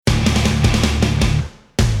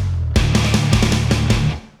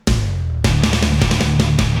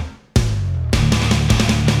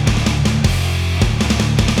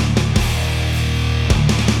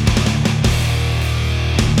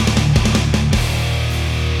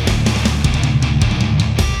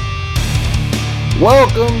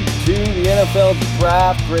Welcome to the NFL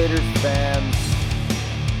Draft, Raiders fans,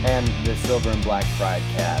 and the Silver and Black Pride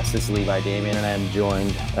cast. This is Levi Damien, and I am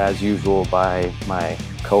joined, as usual, by my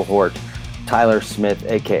cohort, Tyler Smith,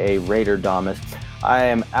 a.k.a. Raider Damas. I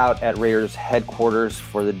am out at Raiders headquarters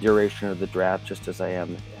for the duration of the draft, just as I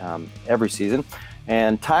am every season.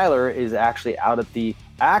 And Tyler is actually out at the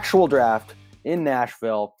actual draft in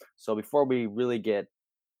Nashville. So before we really get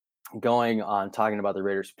going on talking about the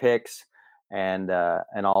Raiders picks and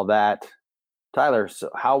all that, Tyler, so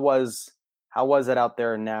how was it out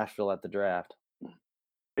there in Nashville at the draft?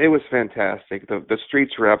 It was fantastic. The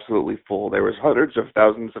streets were absolutely full. There was hundreds of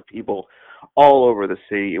thousands of people all over the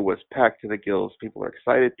city. It was packed to the gills. People are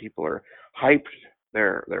excited. People are hyped.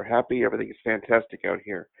 They're happy. Everything is fantastic out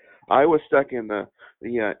here. I was stuck in the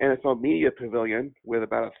NFL media pavilion with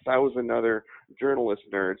about 1,000 other journalist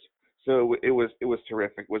nerds. So it was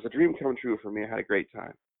terrific. It was a dream come true for me. I had a great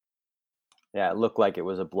time. Yeah, it looked like it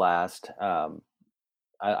was a blast.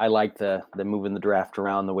 I like the moving the draft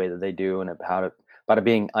around the way that they do, and about it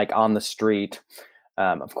being like on the street.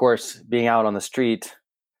 Of course, being out on the street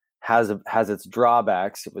has its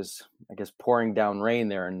drawbacks. It was, I guess, pouring down rain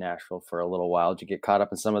there in Nashville for a little while. Did you get caught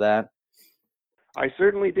up in some of that? I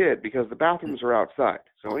certainly did, because the bathrooms are outside.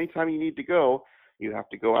 So anytime you need to go, you have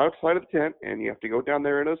to go outside of the tent and you have to go down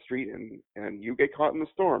there into the street, and you get caught in the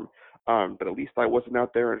storm. But at least I wasn't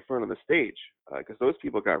out there in front of the stage, because those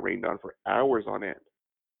people got rained on for hours on end.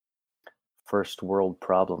 First world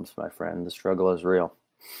problems, my friend. The struggle is real.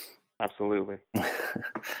 Absolutely.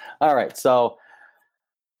 All right. So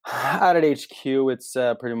out at HQ, it's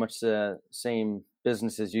pretty much the same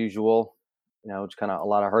business as usual. You know, it's kind of a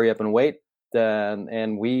lot of hurry up and wait.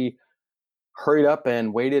 And we hurried up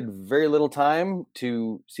and waited very little time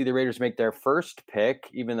to see the Raiders make their first pick,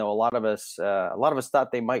 even though a lot of us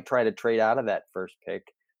thought they might try to trade out of that first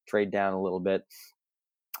pick, trade down a little bit.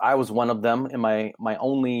 I was one of them in my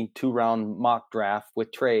only 2-round mock draft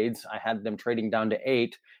with trades. I had them trading down to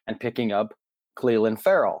 8 and picking up Clelin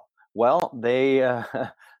Ferrell. Well, they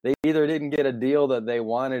either didn't get a deal that they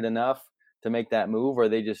wanted enough to make that move, or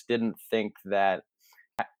they just didn't think that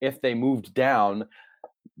if they moved down,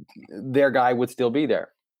 their guy would still be there.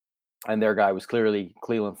 And their guy was clearly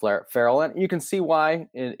Clelin Ferrell. And you can see why,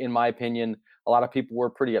 in my opinion. A lot of people were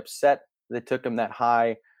pretty upset they took him that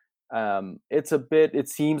high. It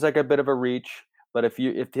seems like a bit of a reach, but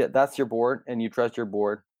if that's your board and you trust your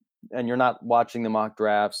board and you're not watching the mock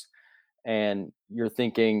drafts and you're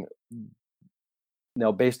thinking,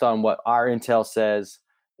 based on what our intel says,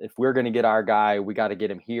 if we're going to get our guy, we got to get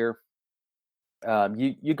him here.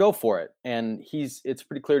 You go for it. And it's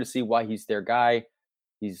pretty clear to see why he's their guy.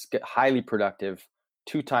 He's highly productive,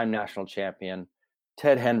 2-time national champion,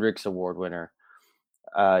 Ted Hendricks Award winner.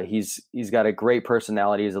 He's got a great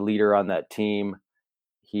personality as a leader on that team.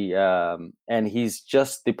 And he's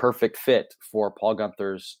just the perfect fit for Paul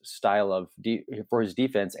Guenther's style of for his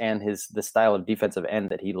defense and the style of defensive end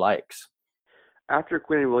that he likes. After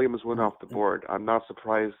Quinn Williams went off the board, I'm not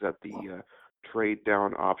surprised that the trade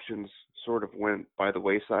down options sort of went by the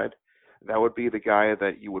wayside. That would be the guy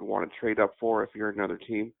that you would want to trade up for if you're another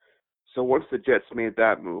team. So once the Jets made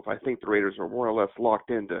that move, I think the Raiders were more or less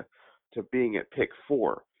locked into being at pick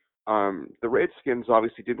 4. The Redskins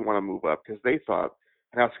obviously didn't want to move up because they thought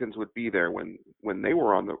Haskins would be there when they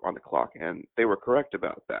were on the clock, and they were correct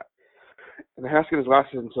about that. And Haskins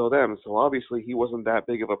lasted until then, so obviously he wasn't that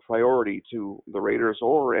big of a priority to the Raiders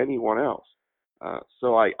or anyone else.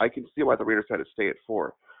 So I can see why the Raiders had to stay at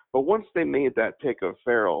 4. But once they made that pick of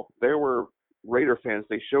Ferrell, there were Raider fans.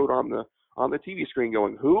 They showed on the TV screen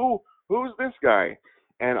going, "Who's this guy?"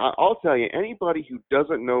 And I'll tell you, anybody who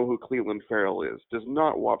doesn't know who Clelin Ferrell is does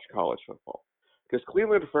not watch college football, because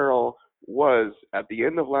Clelin Ferrell was, at the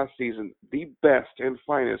end of last season, the best and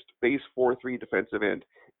finest base 4-3 defensive end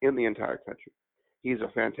in the entire country. He's a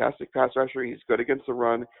fantastic pass rusher. He's good against the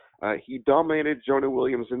run. He dominated Jonah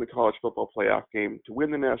Williams in the college football playoff game to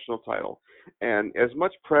win the national title. And as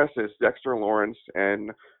much press as Dexter Lawrence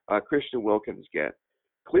and Christian Wilkins get,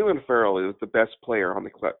 Clelin Ferrell is the best player on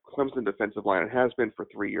the Clemson defensive line and has been for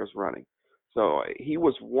 3 years running. So he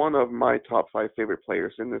was one of my top 5 favorite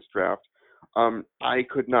players in this draft. I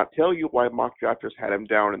could not tell you why mock drafters had him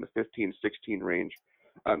down in the 15-16 range.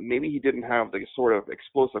 Maybe he didn't have the sort of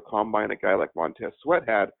explosive combine a guy like Montez Sweat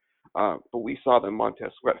had, but we saw that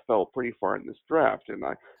Montez Sweat fell pretty far in this draft, and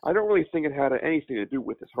I don't really think it had anything to do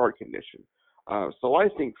with his heart condition. So I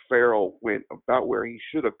think Ferrell went about where he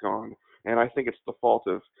should have gone, and I think it's the fault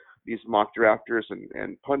of these mock drafters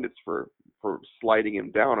and pundits for sliding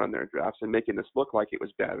him down on their drafts and making this look like it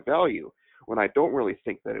was bad value, when I don't really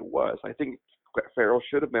think that it was. I think Ferrell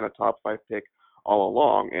should have been a top 5 pick all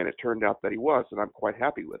along, and it turned out that he was, and I'm quite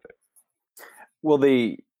happy with it. Well,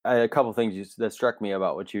 a couple of things that struck me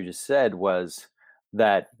about what you just said was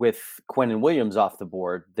that with Quinnen Williams off the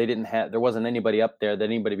board, there wasn't anybody up there that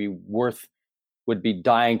anybody would be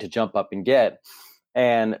dying to jump up and get.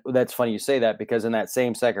 And that's funny you say that, because in that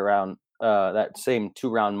same second round, that same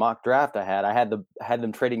 2-round mock draft I had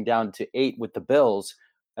them trading down to 8 with the Bills,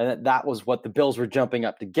 and that was what the Bills were jumping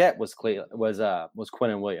up to get was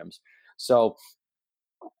Quinnen Williams. So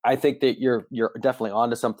I think that you're definitely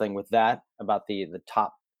onto something with that about the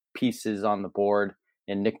top pieces on the board,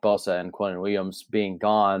 and Nick Bosa and Quinnen Williams being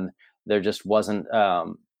gone. There just wasn't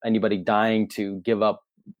anybody dying to give up,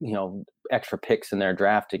 extra picks in their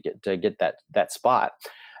draft to get that spot.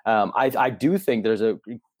 I do think there's a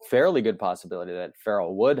fairly good possibility that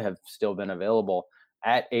Ferrell would have still been available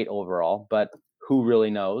at 8 overall, but who really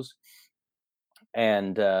knows?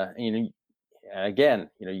 And again,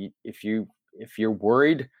 if you're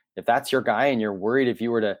worried, if that's your guy and you're worried, if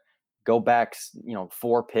you were to go back,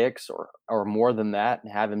 4 picks or more than that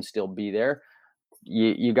and have him still be there,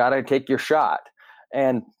 you got to take your shot.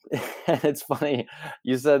 And it's funny,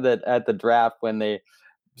 you said that at the draft when they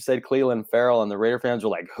said Clelin Ferrell and the Raider fans were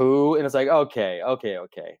like, who? And it's like, okay.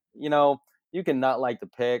 You can not like the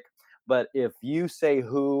pick, but if you say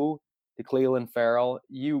who to Clelin Ferrell,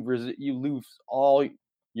 you lose all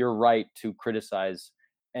your right to criticize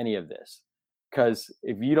any of this. Because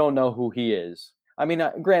if you don't know who he is, I mean,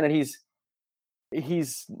 granted,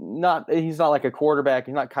 he's not like a quarterback.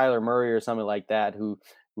 He's not Kyler Murray or something like that who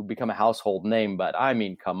become a household name. But I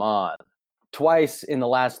mean, come on. Twice in the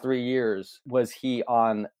last 3 years was he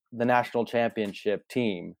on the national championship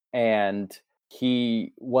team, and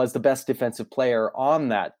he was the best defensive player on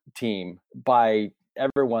that team by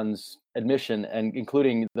everyone's admission, and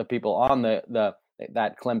including the people on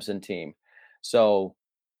that Clemson team. So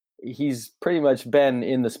he's pretty much been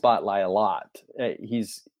in the spotlight a lot.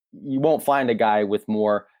 You won't find a guy with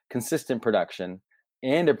more consistent production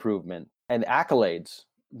and improvement and accolades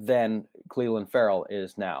than Clelin Ferrell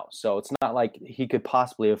is now. So it's not like he could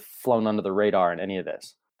possibly have flown under the radar in any of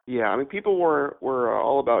this. Yeah, I mean, people were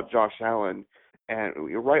all about Josh Allen, and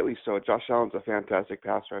rightly so. Josh Allen's a fantastic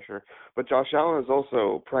pass rusher, but Josh Allen is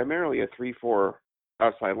also primarily a 3-4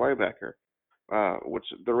 outside linebacker, which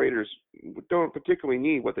the Raiders don't particularly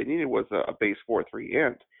need. What they needed was a base 4-3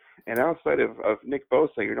 end. And outside of Nick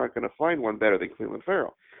Bosa, you're not going to find one better than Clelin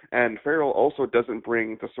Ferrell. And Ferrell also doesn't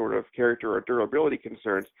bring the sort of character or durability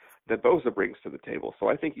concerns that Bosa brings to the table. So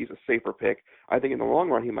I think he's a safer pick. I think in the long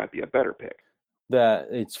run, he might be a better pick.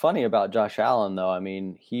 It's funny about Josh Allen, though. I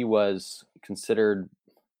mean, he was considered,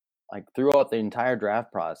 like, throughout the entire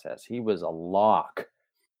draft process, he was a lock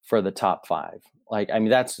for the top 5. Like, I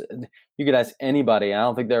mean, you could ask anybody. I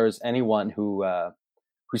don't think there was anyone who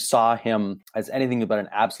saw him as anything but an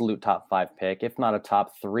absolute top 5 pick, if not a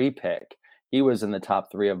top 3 pick. He was in the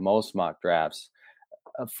top 3 of most mock drafts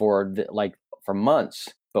for months.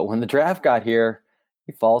 But when the draft got here,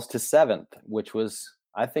 he falls to 7th, which was,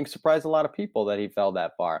 I think, surprised a lot of people that he fell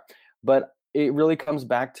that far. But it really comes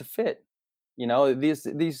back to fit.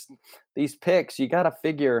 These picks, you got to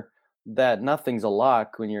figure that nothing's a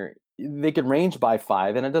lock when they can range by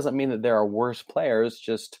 5, and it doesn't mean that there are worse players,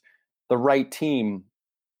 just the right team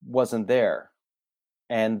wasn't there.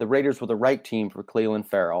 And the Raiders were the right team for Clelin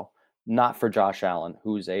Ferrell, not for Josh Allen,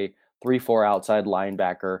 who's a 3-4 outside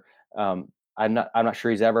linebacker. I'm not sure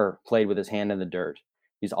he's ever played with his hand in the dirt.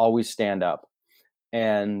 He's always stand up.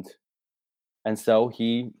 And so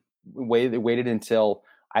he waited until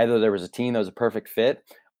either there was a team that was a perfect fit,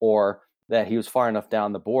 or that he was far enough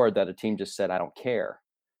down the board that a team just said, I don't care,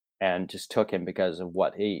 and just took him because of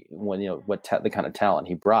the kind of talent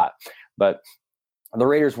he brought. But the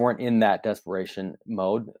Raiders weren't in that desperation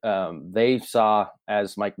mode. They saw,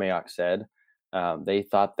 as Mike Mayock said, they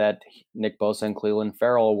thought that Nick Bosa and Clelin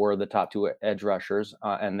Ferrell were the top 2 edge rushers,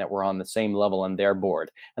 and that were on the same level on their board.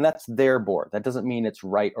 And that's their board. That doesn't mean it's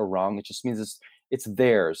right or wrong. It just means it's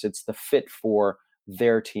theirs. It's the fit for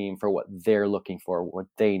their team, for what they're looking for, what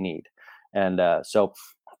they need. And so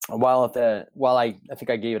while I think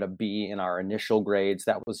I gave it a B in our initial grades,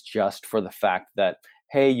 that was just for the fact that,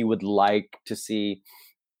 hey, you would like to see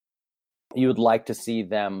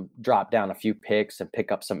them drop down a few picks and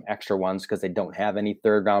pick up some extra ones because they don't have any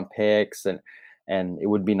 3rd round picks, and it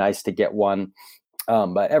would be nice to get one.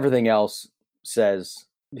 But everything else says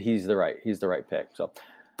he's the right pick. So,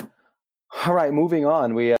 all right, moving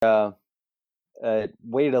on. We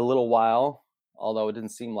waited a little while, although it didn't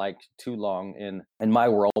seem like too long in my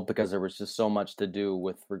world, because there was just so much to do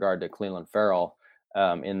with regard to Clelin Ferrell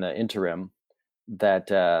in the interim, that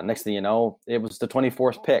next thing you know, it was the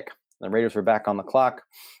 24th pick. The Raiders were back on the clock,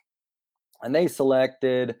 and they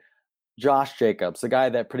selected Josh Jacobs, the guy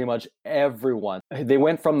that pretty much everyone, they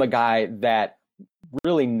went from the guy that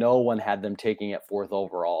really no one had them taking at 4th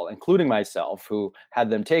overall, including myself, who had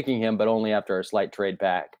them taking him, but only after a slight trade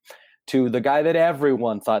back, to the guy that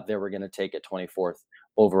everyone thought they were going to take at 24th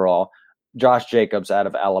overall, Josh Jacobs out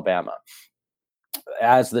of Alabama,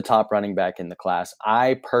 as the top running back in the class.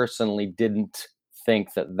 I personally didn't think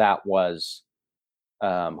that was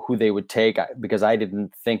who they would take, because I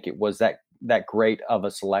didn't think it was that great of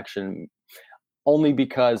a selection, only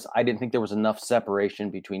because I didn't think there was enough separation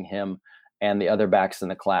between him and the other backs in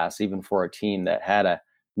the class, even for a team that had a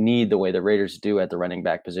need the way the Raiders do at the running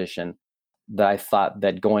back position, that I thought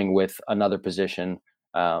that going with another position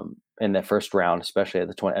in the first round, especially at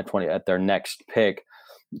at their next pick,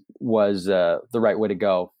 was the right way to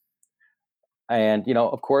go. And,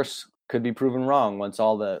 of course, could be proven wrong once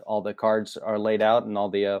all the cards are laid out and all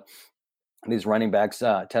the these running backs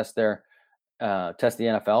test the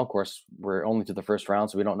NFL. Of course, we're only to the first round,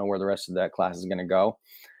 so we don't know where the rest of that class is going to go.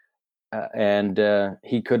 And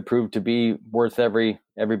he could prove to be worth every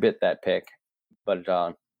bit that pick. But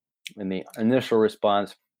in the initial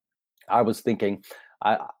response, I was thinking,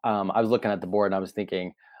 I was looking at the board and I was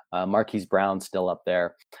thinking, Marquise Brown's still up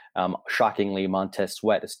there. Shockingly, Montez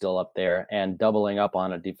Sweat is still up there, and doubling up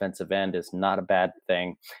on a defensive end is not a bad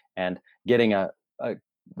thing. And getting a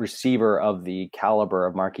receiver of the caliber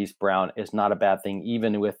of Marquise Brown is not a bad thing,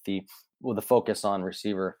 even with the focus on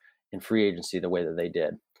receiver in free agency the way that they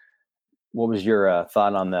did. What was your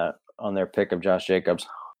thought on their pick of Josh Jacobs?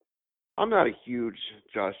 I'm not a huge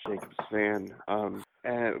Josh Jacobs fan,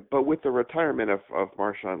 but with the retirement of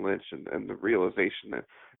Marshawn Lynch and the realization that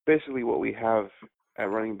basically what we have at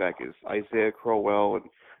running back is Isaiah Crowell and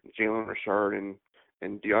Jalen Richard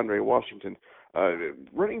and DeAndre Washington,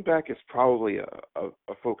 running back is probably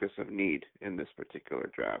a focus of need in this particular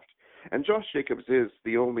draft. And Josh Jacobs is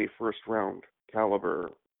the only first-round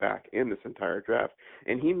caliber back in this entire draft,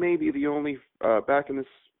 and he may be the only back in this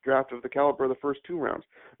draft of the caliber of the first 2 rounds.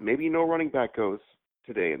 Maybe no running back goes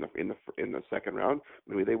today in the second round.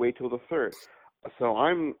 Maybe they wait till the third. So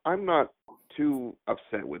I'm not too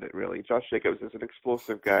upset with it, really. Josh Jacobs is an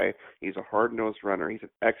explosive guy. He's a hard-nosed runner. He's an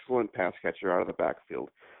excellent pass catcher out of the backfield.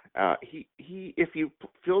 He if he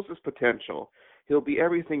fills his potential, he'll be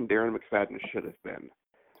everything Darren McFadden should have been.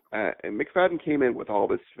 And McFadden came in with all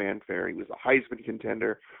this fanfare. He was a Heisman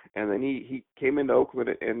contender, and then he came into Oakland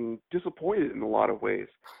and disappointed in a lot of ways.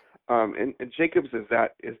 And Jacobs is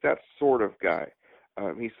that sort of guy.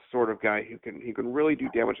 He's the sort of guy who can really do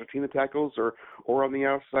damage between the tackles or on the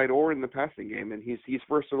outside or in the passing game, and he's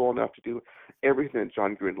versatile enough to do everything that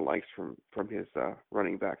John Gruden likes from his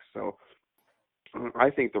running backs. So I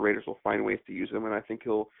think the Raiders will find ways to use him, and I think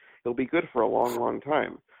he'll be good for a long, long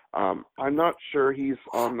time. I'm not sure he's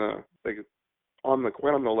on the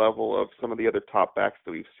level of some of the other top backs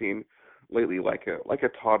that we've seen lately, like a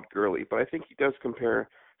Todd Gurley, but I think he does compare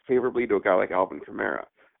favorably to a guy like Alvin Kamara.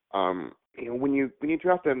 When you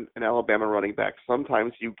draft an Alabama running back,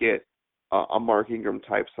 sometimes you get a Mark Ingram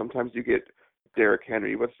type, sometimes you get Derrick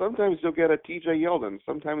Henry, but sometimes you'll get a T.J. Yeldon,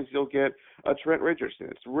 sometimes you'll get a Trent Richardson.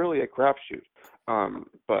 It's really a crapshoot.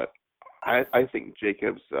 But I think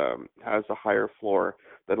Jacobs has a higher floor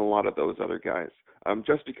than a lot of those other guys,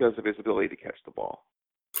 just because of his ability to catch the ball.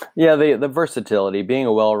 Yeah, the versatility, being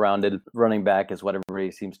a well-rounded running back is what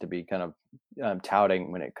everybody seems to be kind of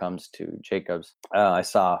touting when it comes to Jacobs. I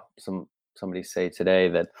saw somebody say today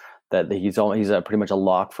that he's pretty much a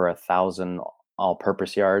lock for 1,000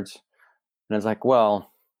 all-purpose yards, and it's like,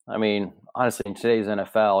 well, I mean, honestly, in today's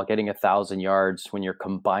NFL, getting 1,000 yards when you're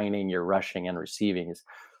combining your rushing and receiving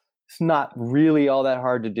it's not really all that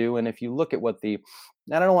hard to do. And if you look at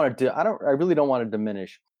I really don't want to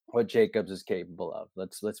diminish what Jacobs is capable of.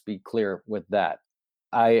 Let's be clear with that.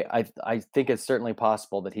 I think it's certainly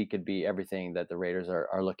possible that he could be everything that the Raiders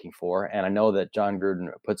are looking for. And I know that John Gruden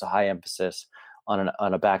puts a high emphasis on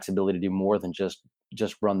a back's ability to do more than just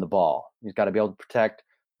run the ball. He's got to be able to protect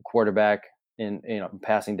the quarterback in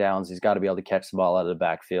passing downs. He's got to be able to catch the ball out of the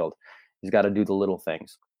backfield. He's got to do the little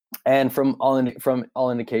things. And from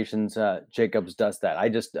all indications, Jacobs does that.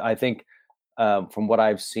 I think from what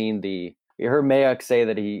I've seen, you heard Mayock say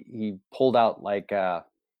that he pulled out like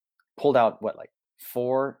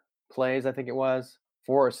 4 plays, I think it was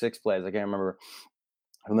 4 or 6 plays, I can't remember,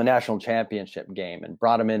 from the national championship game, and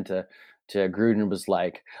brought him into Gruden, was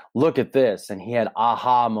like, look at this, and he had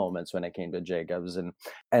aha moments when it came to Jacobs. And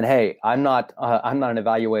hey, I'm not an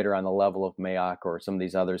evaluator on the level of Mayock or some of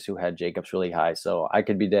these others who had Jacobs really high, so I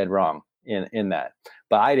could be dead wrong in that.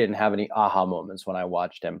 But I didn't have any aha moments when I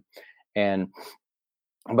watched him, and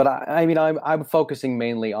But I mean, I'm focusing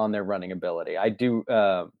mainly on their running ability. I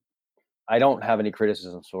don't have any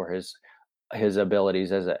criticisms for his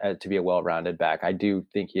abilities as to be a well-rounded back. I do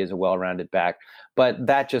think he is a well-rounded back, but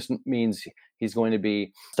that just means he's going to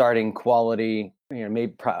be starting quality,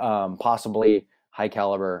 maybe possibly high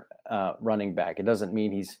caliber running back. It doesn't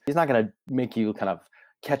mean he's not going to make you kind of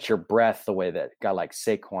catch your breath the way that a guy like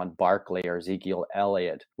Saquon Barkley or Ezekiel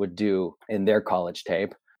Elliott would do in their college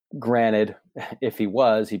tape. Granted, if he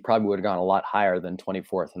was, he probably would have gone a lot higher than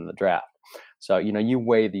 24th in the draft. So, you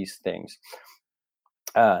weigh these things.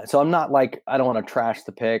 So I'm not like, I don't want to trash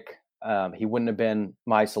the pick. He wouldn't have been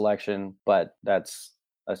my selection, but that's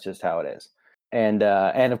just how it is. And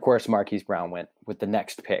of course, Marquise Brown went with the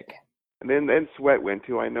next pick. And then Sweat went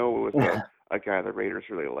too. I know it was a guy the Raiders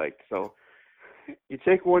really liked. So you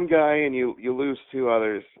take one guy and you lose two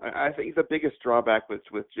others. I think the biggest drawback with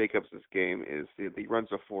Jacobs' game is he runs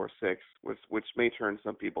a 4.6, which may turn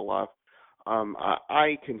some people off.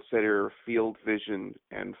 I consider field vision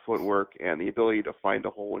and footwork and the ability to find a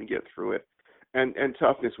hole and get through it, and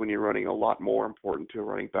toughness when you're running a lot more important to a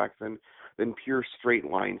running back than pure straight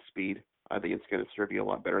line speed. I think it's going to serve you a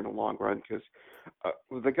lot better in the long run because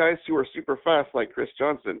the guys who are super fast like Chris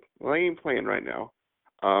Johnson, well, they ain't playing right now.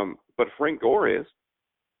 But Frank Gore is.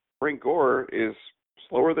 Frank Gore is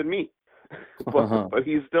slower than me, but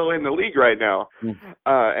he's still in the league right now.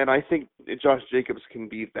 And I think Josh Jacobs can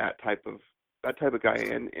be that type of guy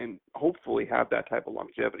and hopefully have that type of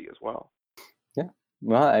longevity as well. Yeah.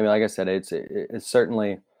 Well, I mean, like I said, it's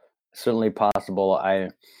certainly possible.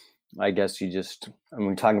 I guess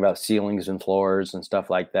we're talking about ceilings and floors and stuff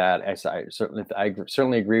like that. I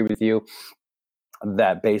certainly agree with you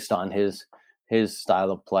that based on his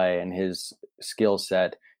style of play and his skill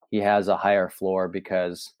set, he has a higher floor,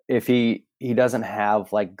 because if he doesn't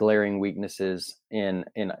have like glaring weaknesses in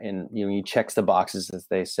he checks the boxes, as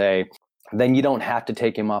they say, then you don't have to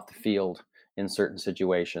take him off the field in certain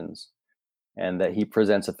situations, and that he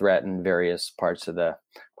presents a threat in various parts of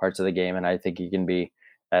the game. And I think he can be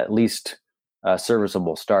at least a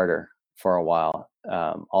serviceable starter for a while,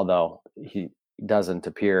 although he doesn't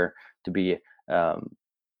appear to be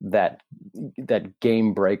that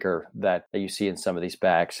game breaker that you see in some of these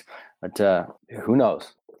backs. But who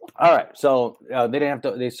knows? All right, so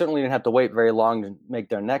they certainly didn't have to wait very long to make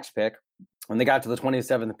their next pick. When they got to the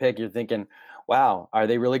 27th pick, you're thinking, wow, are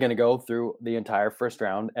they really going to go through the entire first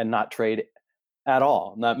round and not trade at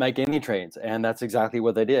all, not make any trades? And that's exactly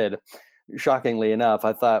what they did. Shockingly enough,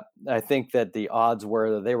 I think that the odds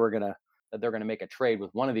were that they're going to make a trade with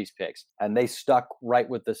one of these picks, and they stuck right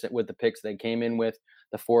with the picks they came in with,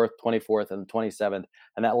 the 4th, 24th, and the 27th.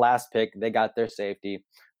 And that last pick, they got their safety,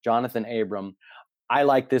 Jonathan Abram. I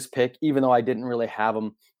like this pick, even though I didn't really have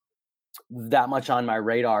him that much on my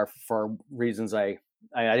radar for reasons I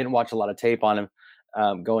didn't watch a lot of tape on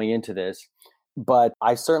him going into this, but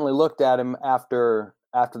I certainly looked at him after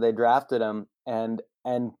they drafted him, and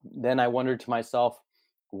then I wondered to myself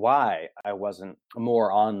why I wasn't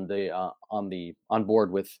more on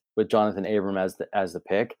board with Jonathan Abram as the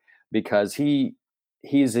pick, because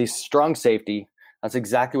he's a strong safety. That's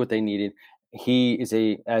exactly what they needed. He is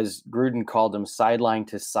as Gruden called him, sideline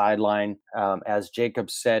to sideline. As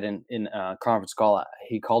Jacobs said in conference call,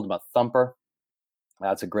 he called him a thumper.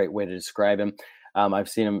 That's a great way to describe him. I've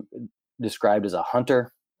seen him described as a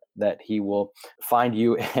hunter, that he will find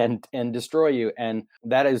you and destroy you, and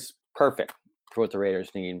that is perfect for what the Raiders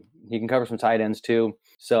need. He can cover some tight ends too.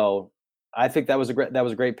 So I think that was a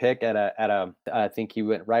great pick I think he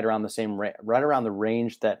went right around the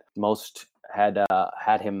range that most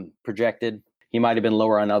had him projected. He might have been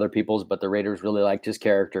lower on other people's, but the Raiders really liked his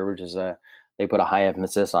character, which is they put a high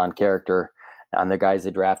emphasis on character on the guys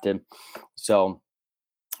they drafted. So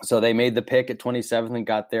they made the pick at 27th and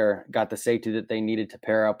got the safety that they needed to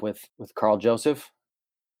pair up with Karl Joseph,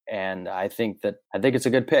 and I think it's a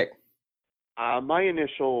good pick. My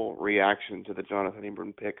initial reaction to the Jonathan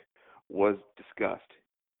Abram pick was disgust.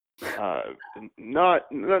 Not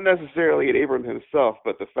necessarily at Abram himself,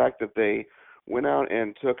 but the fact that they went out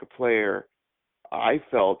and took a player I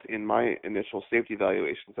felt in my initial safety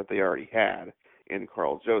evaluations that they already had in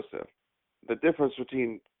Karl Joseph. The difference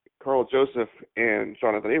between Karl Joseph and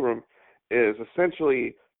Jonathan Abram is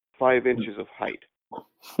essentially 5 inches of height.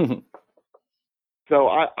 So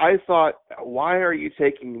I thought, why are you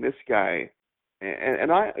taking this guy?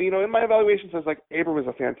 And I, in my evaluations, I was like, Abram is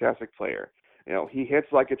a fantastic player. He hits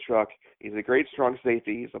like a truck. He's a great strong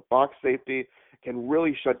safety. He's a box safety, can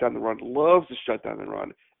really shut down the run, loves to shut down the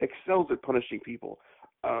run, excels at punishing people.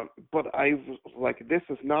 But I was like, this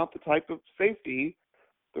is not the type of safety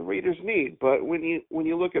the Raiders need. But when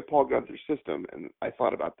you look at Paul Guenther's system, and I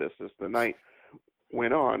thought about this as the night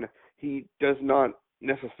went on, he does not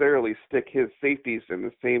necessarily stick his safeties in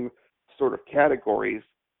the same sort of categories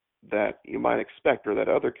that you might expect or that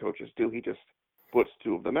other coaches do. He just puts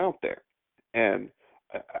two of them out there. And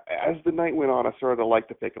as the night went on, I started to like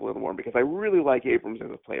the pick a little more because I really like Abrams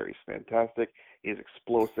as a player. He's fantastic. He's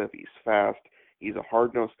explosive. He's fast. He's a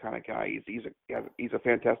hard-nosed kind of guy. He's a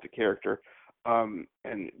fantastic character. And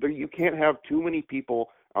you can't have too many people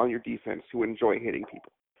on your defense who enjoy hitting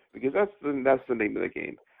people because that's the name of the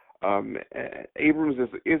game. Abrams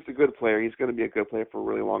is a good player. He's going to be a good player for a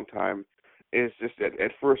really long time. It's just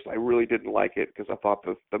at first I really didn't like it because I thought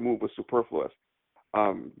the move was superfluous.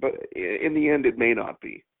 But in the end, it may not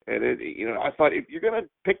be. And I thought if you're going to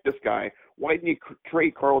pick this guy, why didn't you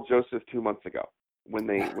trade Carl Joseph 2 months ago when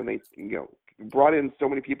they brought in so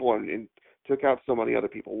many people and took out so many other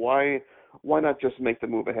people? Why not just make the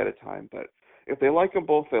move ahead of time? But if they like them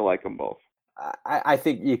both, they like them both. I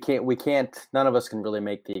think we can't, none of us can really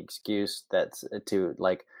make the excuse that's to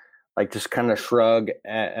like just kind of shrug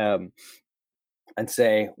and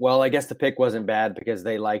say, well, I guess the pick wasn't bad because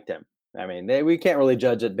they liked him. I mean, we can't really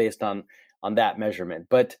judge it based on that measurement,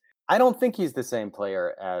 but I don't think he's the same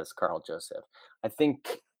player as Carl Joseph. I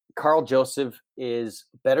think Carl Joseph is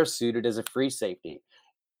better suited as a free safety.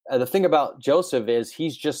 The thing about Joseph is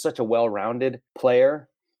he's just such a well-rounded player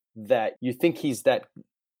that you think he's that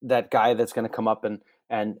guy that's going to come up and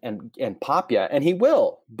pop you, and he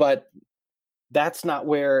will, but that's not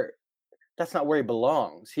where he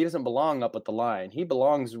belongs. He doesn't belong up at the line. He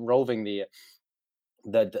belongs roving the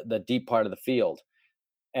deep part of the field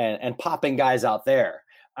and popping guys out there,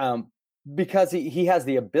 because he has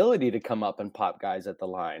the ability to come up and pop guys at the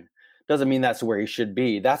line. Doesn't mean that's where he should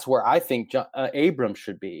be. That's where I think Abrams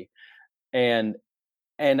should be, and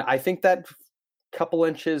I think that couple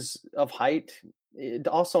inches of height, it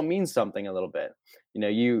also means something a little bit.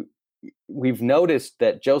 We've noticed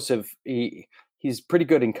that Joseph, he's pretty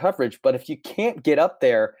good in coverage, but if you can't get up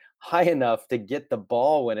there high enough to get the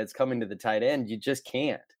ball when it's coming to the tight end, you just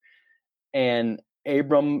can't. And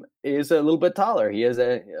Abram is a little bit taller.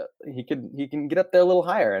 He can get up there a little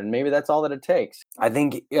higher, and maybe that's all that it takes. I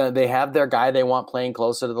think they have their guy they want playing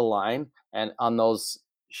closer to the line, and on those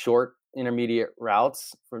short intermediate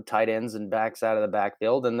routes from tight ends and backs out of the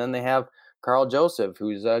backfield, and then they have Carl Joseph,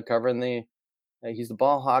 who's covering he's the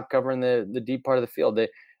ball hawk covering the deep part of the field.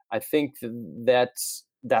 I think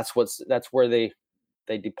that's where they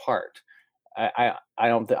depart.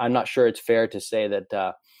 I'm not sure it's fair to say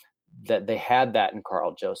that they had that in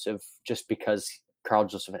Carl Joseph just because Carl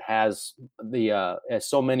Joseph has has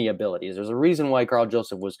so many abilities. There's a reason why Carl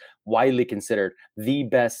Joseph was widely considered the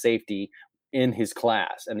best safety in his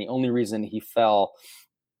class, and the only reason he fell,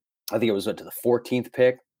 I think it was to the 14th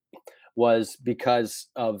pick, was because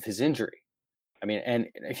of his injury. I mean, and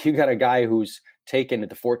if you got a guy who's taken at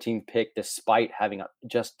the 14th pick despite having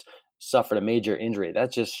just suffered a major injury,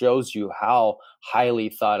 that just shows you how highly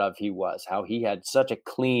thought of he was, how he had such a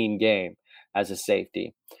clean game as a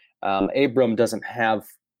safety. Abram doesn't have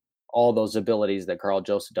all those abilities that Carl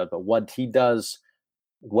Joseph does, but what he does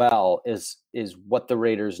well is what the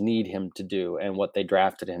Raiders need him to do and what they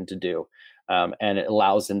drafted him to do. And it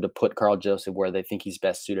allows them to put Carl Joseph where they think he's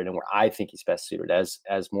best suited and where I think he's best suited as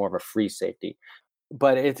more of a free safety.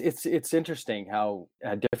 But it's interesting how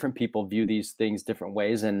different people view these things different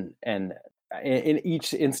ways, and in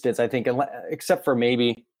each instance, I think, except for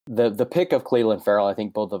maybe the pick of Clelin Ferrell, I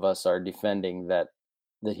think both of us are defending that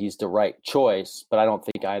he's the right choice. But I don't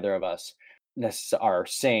think either of us are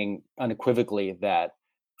saying unequivocally that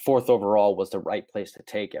 4th overall was the right place to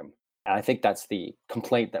take him. And I think that's the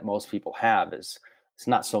complaint that most people have, is it's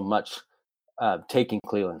not so much taking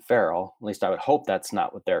Clelin Ferrell. At least I would hope that's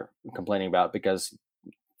not what they're complaining about, because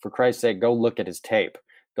for Christ's sake, go look at his tape.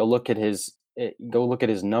 Go look at his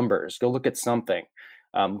numbers. Go look at something.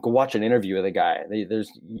 Go watch an interview with a guy.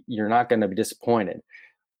 You're not going to be disappointed.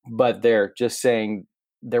 But they're just saying,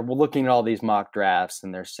 they're looking at all these mock drafts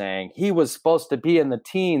and they're saying he was supposed to be in the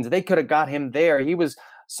teens. They could have got him there.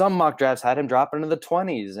 Some mock drafts had him drop into the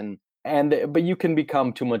 20s, but you can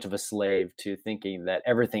become too much of a slave to thinking that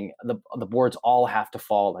everything, the boards all have to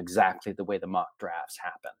fall exactly the way the mock drafts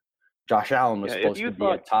happen. Josh Allen was supposed to be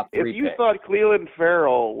a top 3 pick. If you pick. thought Clelin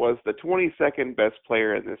Ferrell was the 22nd best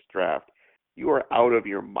player in this draft, you are out of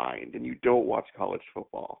your mind and you don't watch college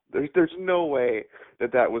football. There's no way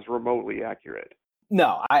that was remotely accurate.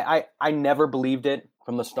 No, I never believed it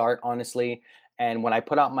from the start, honestly. And when I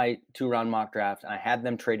put out my 2-round mock draft and I had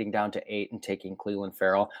them trading down to 8 and taking Clelin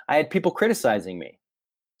Ferrell, I had people criticizing me,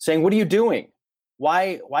 saying, "What are you doing?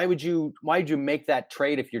 would you make that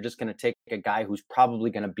trade if you're just going to take a guy who's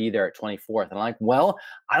probably going to be there at 24th? And I'm like, well,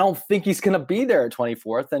 I don't think he's going to be there at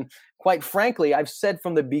 24th. And quite frankly, I've said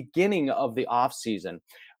from the beginning of the offseason,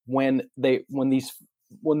 when these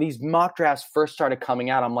mock drafts first started coming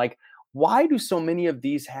out, I'm like, why do so many of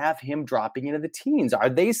these have him dropping into the teens? Are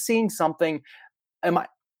they seeing something?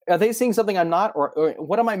 Are they seeing something I'm not, or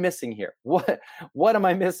what am I missing here? What am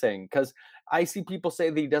I missing? Because I see people say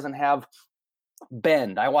that he doesn't have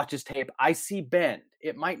bend. I watch his tape. I see bend.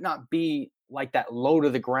 It might not be like that low to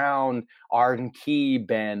the ground Arden Key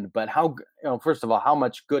bend, but first of all, how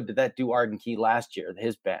much good did that do Arden Key last year,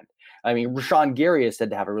 his bend? I mean, Rashawn Gary is said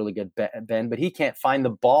to have a really good bend, but he can't find the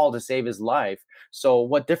ball to save his life. So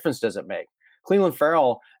what difference does it make? Clelin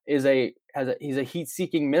Ferrell he's a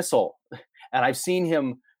heat-seeking missile, and I've seen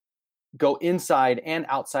him go inside and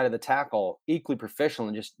outside of the tackle equally proficient,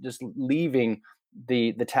 and just leaving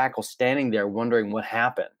the tackle standing there wondering what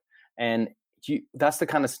happened. And that's the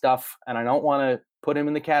kind of stuff, and I don't want to put him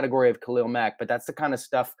in the category of Khalil Mack, but that's the kind of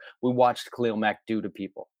stuff we watched Khalil Mack do to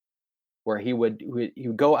people, where he would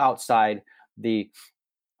go outside, the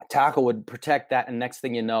tackle would protect that, and next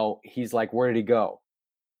thing you know, he's like, where did he go?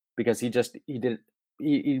 Because he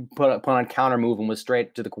put on counter move and was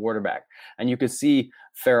straight to the quarterback. And you could see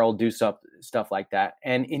Ferrell do stuff like that.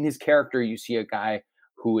 And in his character, you see a guy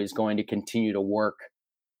who is going to continue to work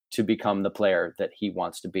to become the player that he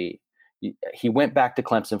wants to be. He went back to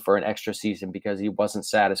Clemson for an extra season because he wasn't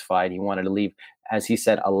satisfied. He wanted to leave, as he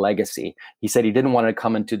said, a legacy. He said he didn't want to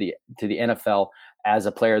come into the NFL as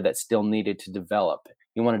a player that still needed to develop.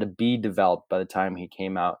 He wanted to be developed by the time he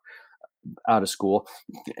came out of school.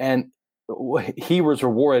 And he was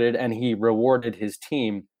rewarded, and he rewarded his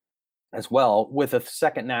team as well with a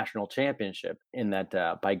second national championship in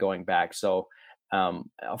that by going back. So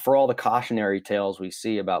for all the cautionary tales we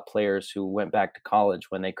see about players who went back to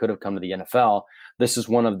college when they could have come to the NFL, this is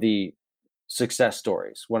one of the success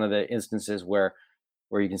stories, one of the instances where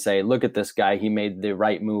you can say, look at this guy, he made the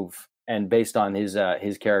right move. And based on his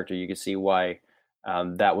character, you can see why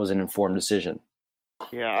that was an informed decision.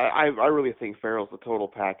 Yeah, I really think Ferrell's the total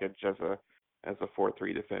package as a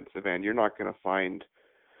 4-3 defensive end. You're not going to find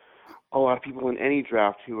a lot of people in any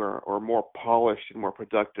draft who are more polished and more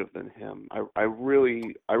productive than him. I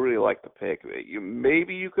really like the pick.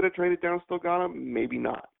 Maybe you could have traded down, still got him. Maybe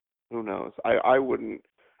not. Who knows? I wouldn't.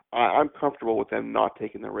 I'm comfortable with them not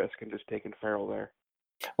taking the risk and just taking Ferrell there.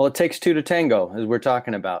 Well, it takes two to tango, as we're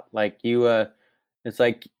talking about. Like it's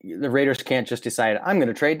like the Raiders can't just decide, I'm going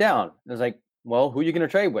to trade down. It's like, well, who are you going to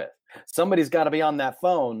trade with? Somebody's got to be on that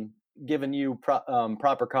phone giving you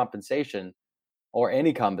proper compensation, or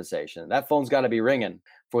any compensation. That phone's got to be ringing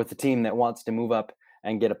for the team that wants to move up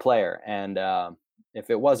and get a player. And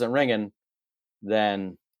if it wasn't ringing,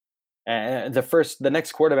 then the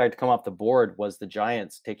next quarterback to come off the board was the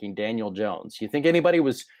Giants taking Daniel Jones. You think anybody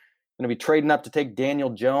was going to be trading up to take Daniel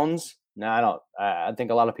Jones? No, I don't. I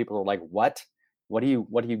think a lot of people are like, what? What are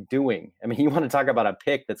you doing? I mean, you want to talk about a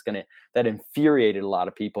pick that infuriated a lot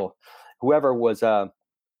of people. Whoever was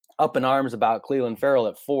up in arms about Clelin Ferrell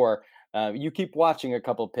at 4, you keep watching a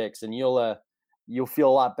couple picks, and you'll feel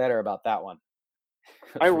a lot better about that one.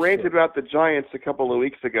 I ranted about the Giants a couple of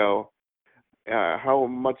weeks ago, how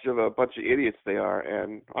much of a bunch of idiots they are,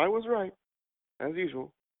 and I was right, as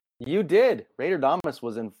usual. You did. Raider Damas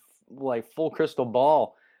was in like full crystal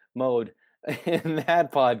ball mode in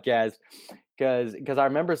that podcast, because I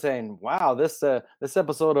remember saying, wow, this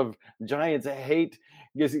episode of Giants Hate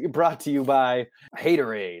is brought to you by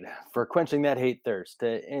Haterade for quenching that hate thirst.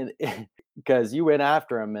 Because you went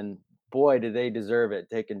after him, and boy, did they deserve it,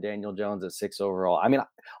 taking Daniel Jones at 6 overall. I mean,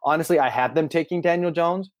 honestly, I had them taking Daniel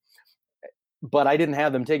Jones, but I didn't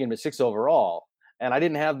have them taking him at 6 overall. And I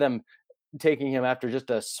didn't have them taking him after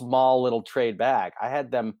just a small little trade back. I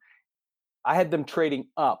had them trading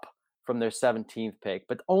up from their 17th pick,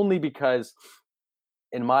 but only because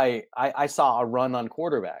I saw a run on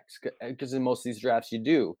quarterbacks, because in most of these drafts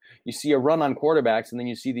you see a run on quarterbacks, and then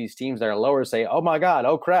you see these teams that are lower say, oh my God,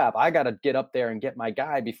 oh crap, I got to get up there and get my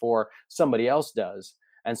guy before somebody else does.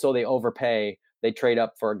 And so they overpay, they trade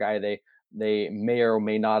up for a guy they may or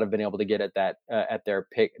may not have been able to get at that at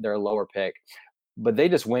their lower pick, but they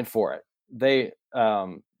just went for it. They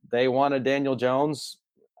wanted Daniel Jones,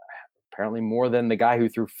 apparently more than the guy who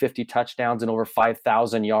threw 50 touchdowns and over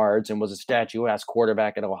 5,000 yards and was a statuesque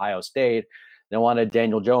quarterback at Ohio State. They wanted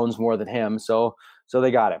Daniel Jones more than him, so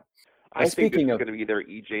they got him. I think this is going to be their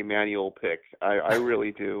E.J. Manuel pick. I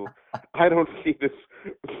really do. I don't see this.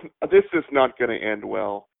 This is not going to end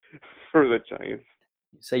well for the Giants.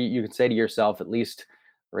 So you can say to yourself, at least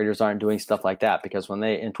Raiders aren't doing stuff like that, because when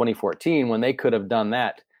they in 2014, when they could have done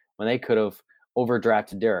that, when they could have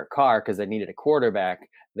overdrafted Derek Carr because they needed a quarterback,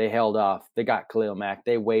 they held off. They got Khalil Mack.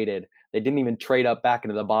 They waited. They didn't even trade up back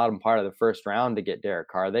into the bottom part of the first round to get Derek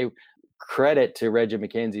Carr. They credit to Reggie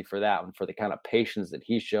McKenzie for that one, for the kind of patience that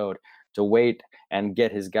he showed to wait and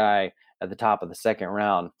get his guy at the top of the second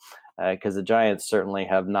round, because the Giants certainly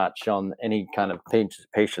have not shown any kind of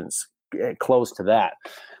patience close to that.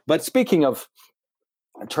 But speaking of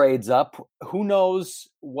trades up, who knows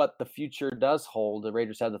what the future does hold. The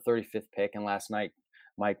Raiders have the 35th pick, and last night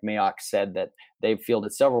Mike Mayock said that they've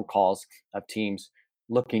fielded several calls of teams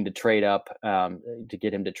looking to trade up, to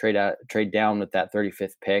get him to trade down with that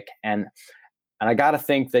 35th pick. And I got to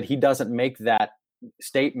think that he doesn't make that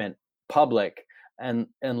statement public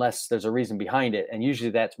unless there's a reason behind it. And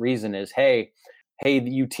usually that reason is, hey,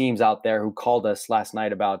 you teams out there who called us last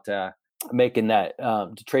night about making that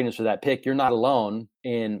to trade us for that pick, you're not alone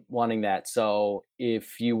in wanting that. So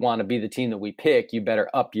if you want to be the team that we pick, you better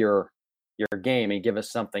up your game and give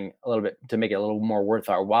us something a little bit to make it a little more worth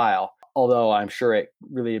our while. Although I'm sure it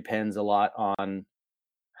really depends a lot on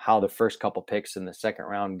how the first couple picks in the second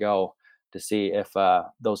round go, to see if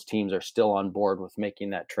those teams are still on board with making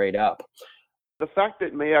that trade up. The fact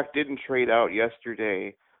that Mayock didn't trade out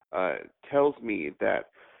yesterday tells me that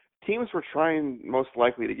teams were trying most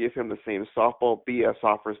likely to give him the same softball BS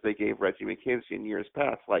offers they gave Reggie McKenzie in years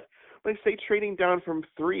past. Like say trading down from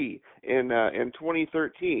 3 in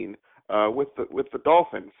 2013 with the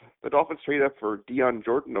Dolphins. The Dolphins traded up for Deion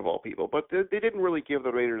Jordan of all people, but they didn't really give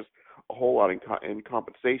the Raiders a whole lot in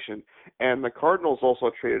compensation. And the Cardinals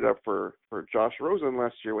also traded up for Josh Rosen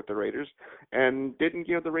last year with the Raiders and didn't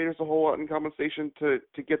give the Raiders a whole lot in compensation to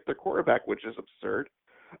get the quarterback, which is absurd.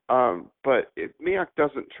 But if Mayock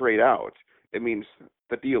doesn't trade out, it means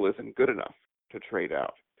the deal isn't good enough to trade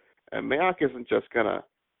out. And Mayock isn't just going to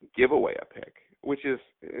give away a pick,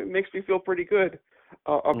 it makes me feel pretty good.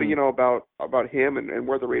 About him and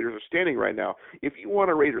where the Raiders are standing right now. If you want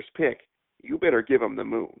a Raiders pick, you better give him the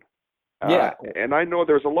moon. Yeah. And I know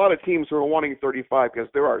there's a lot of teams who are wanting 35 because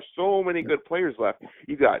there are so many good players left.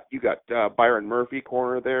 You got Byron Murphy,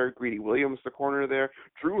 corner there. Greedy Williams, the corner there.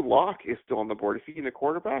 Drew Lock is still on the board. If you need a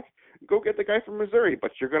quarterback, go get the guy from Missouri,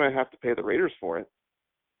 but you're going to have to pay the Raiders for it.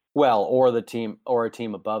 Well, or a team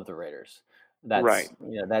above the Raiders. That's right.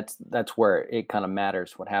 Yeah, that's where it kind of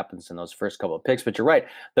matters what happens in those first couple of picks. But you're right.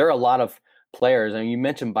 There are a lot of players. I mean, you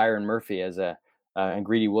mentioned Byron Murphy as and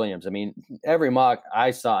Greedy Williams. I mean, every mock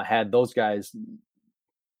I saw had those guys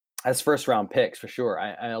as first round picks for sure.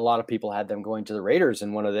 A lot of people had them going to the Raiders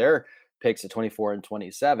in one of their picks at 24 and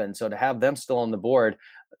 27. So to have them still on the board,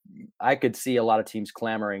 I could see a lot of teams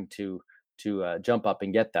clamoring to jump up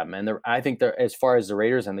and get them. And I think they're, as far as the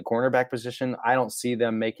Raiders and the cornerback position, I don't see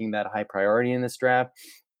them making that a high priority in this draft.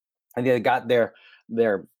 I think they got their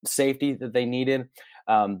safety that they needed.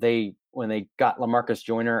 When they got LaMarcus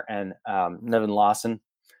Joyner and Nevin Lawson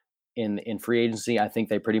in free agency, I think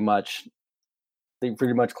they pretty much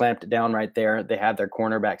clamped it down right there. They had their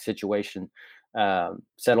cornerback situation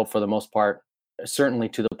settled for the most part, certainly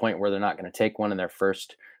to the point where they're not going to take one in their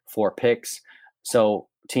first 4 picks. So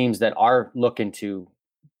teams that are looking to,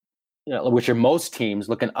 which are most teams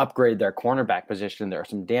looking to upgrade their cornerback position, there are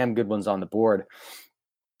some damn good ones on the board,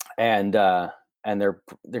 and they're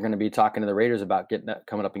going to be talking to the Raiders about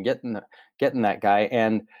coming up and getting that guy,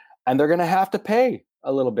 and they're going to have to pay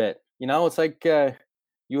a little bit. It's like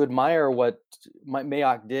you admire what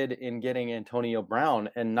Mayock did in getting Antonio Brown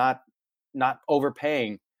and not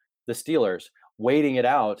overpaying the Steelers, waiting it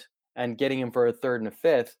out and getting him for a 3rd and a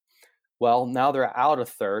 5th. Well, now they're out a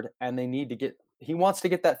 3rd, and they need to he wants to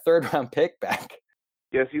get that 3rd round pick back.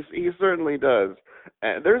 Yes, he certainly does.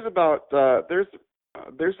 There's about 4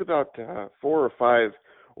 or 5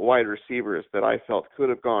 wide receivers that I felt could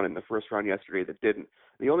have gone in the first round yesterday that didn't.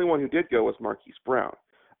 The only one who did go was Marquise Brown.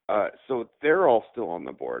 So they're all still on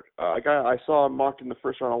the board. I saw him mocked in the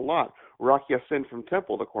first round a lot. Rock Ya-Sin from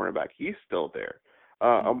Temple, the cornerback, he's still there.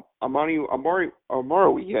 Amari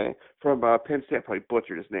from Penn State, probably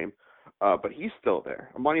butchered his name, but he's still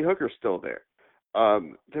there. Amani Hooker's still there.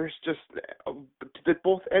 There's just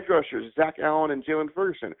both edge rushers, Zach Allen and Jalen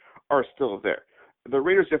Ferguson, are still there. The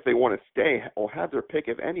Raiders, if they want to stay, will have their pick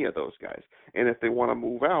of any of those guys. And if they want to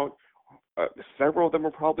move out, several of them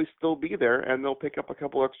will probably still be there, and they'll pick up a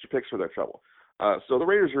couple extra picks for their trouble. So the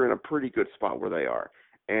Raiders are in a pretty good spot where they are.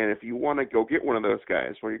 And if you want to go get one of those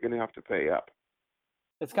guys, well, you're going to have to pay up.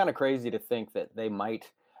 It's kind of crazy to think that they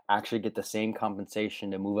might actually get the same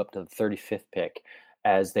compensation to move up to the 35th pick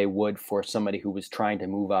as they would for somebody who was trying to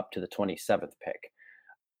move up to the 27th pick,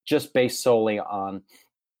 just based solely on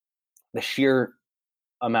the sheer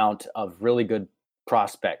amount of really good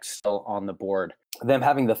prospects still on the board. Them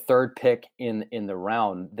having the third pick in the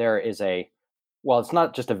round, there is it's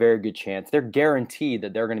not just a very good chance. They're guaranteed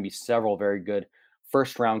that there are going to be several very good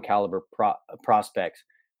first round caliber prospects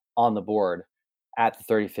on the board at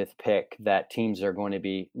the 35th pick that teams are going to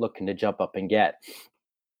be looking to jump up and get.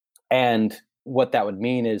 And what that would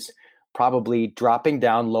mean is probably dropping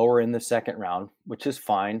down lower in the second round, which is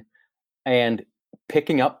fine, and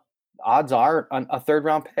picking up, odds are, a third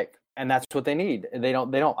round pick. And that's what they need. I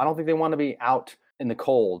don't think they want to be out in the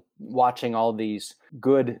cold watching all these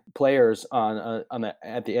good players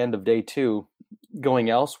at the end of day 2 going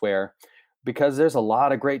elsewhere, because there's a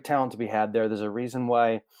lot of great talent to be had there. There's a reason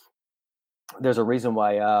why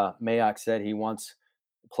Mayock said he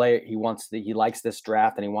likes this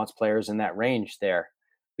draft and he wants players in that range there,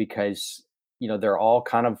 because they're all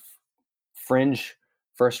kind of fringe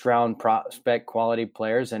first round prospect quality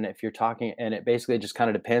players. And if you're talking, and it basically just kind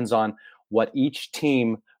of depends on what each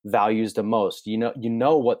team values the most.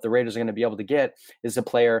 What the Raiders are going to be able to get is a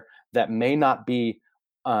player that may not be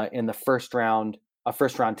in the first round, a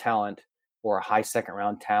first round talent or a high second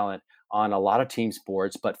round talent on a lot of teams'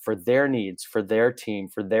 boards, but for their needs, for their team,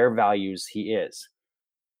 for their values, he is.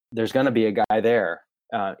 There's going to be a guy there,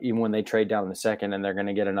 even when they trade down in the second, and they're going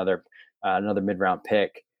to get another mid-round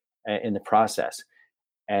pick in the process,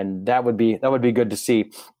 and that would be good to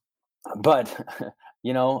see. But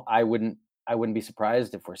I wouldn't be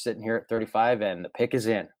surprised if we're sitting here at 35 and the pick is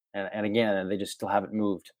in, and again, they just still haven't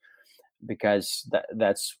moved, because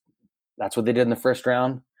that's what they did in the first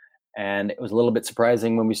round. And it was a little bit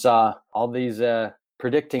surprising when we saw all these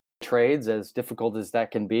predicting trades, as difficult as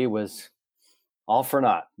that can be, was all for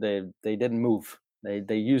naught. They didn't move.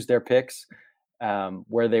 They used their picks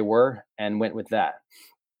where they were and went with that.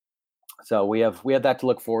 So we have that to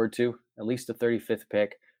look forward to, at least the 35th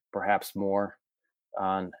pick, perhaps more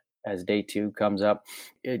on as day 2 comes up.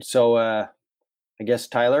 I guess,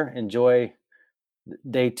 Tyler, enjoy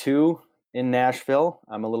day 2 in Nashville.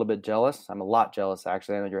 I'm a little bit jealous. I'm a lot jealous,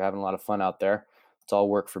 actually. I know you're having a lot of fun out there. It's all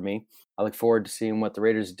work for me. I look forward to seeing what the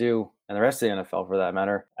Raiders do, and the rest of the NFL for that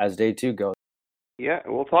matter, as day 2 goes. Yeah,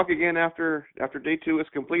 we'll talk again after day 2 is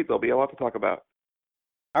complete. There'll be a lot to talk about.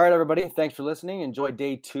 All right, everybody. Thanks for listening. Enjoy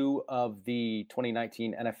day 2 of the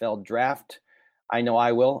 2019 NFL Draft. I know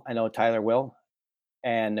I will. I know Tyler will.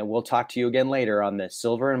 And we'll talk to you again later on the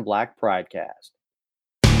Silver and Black Pridecast.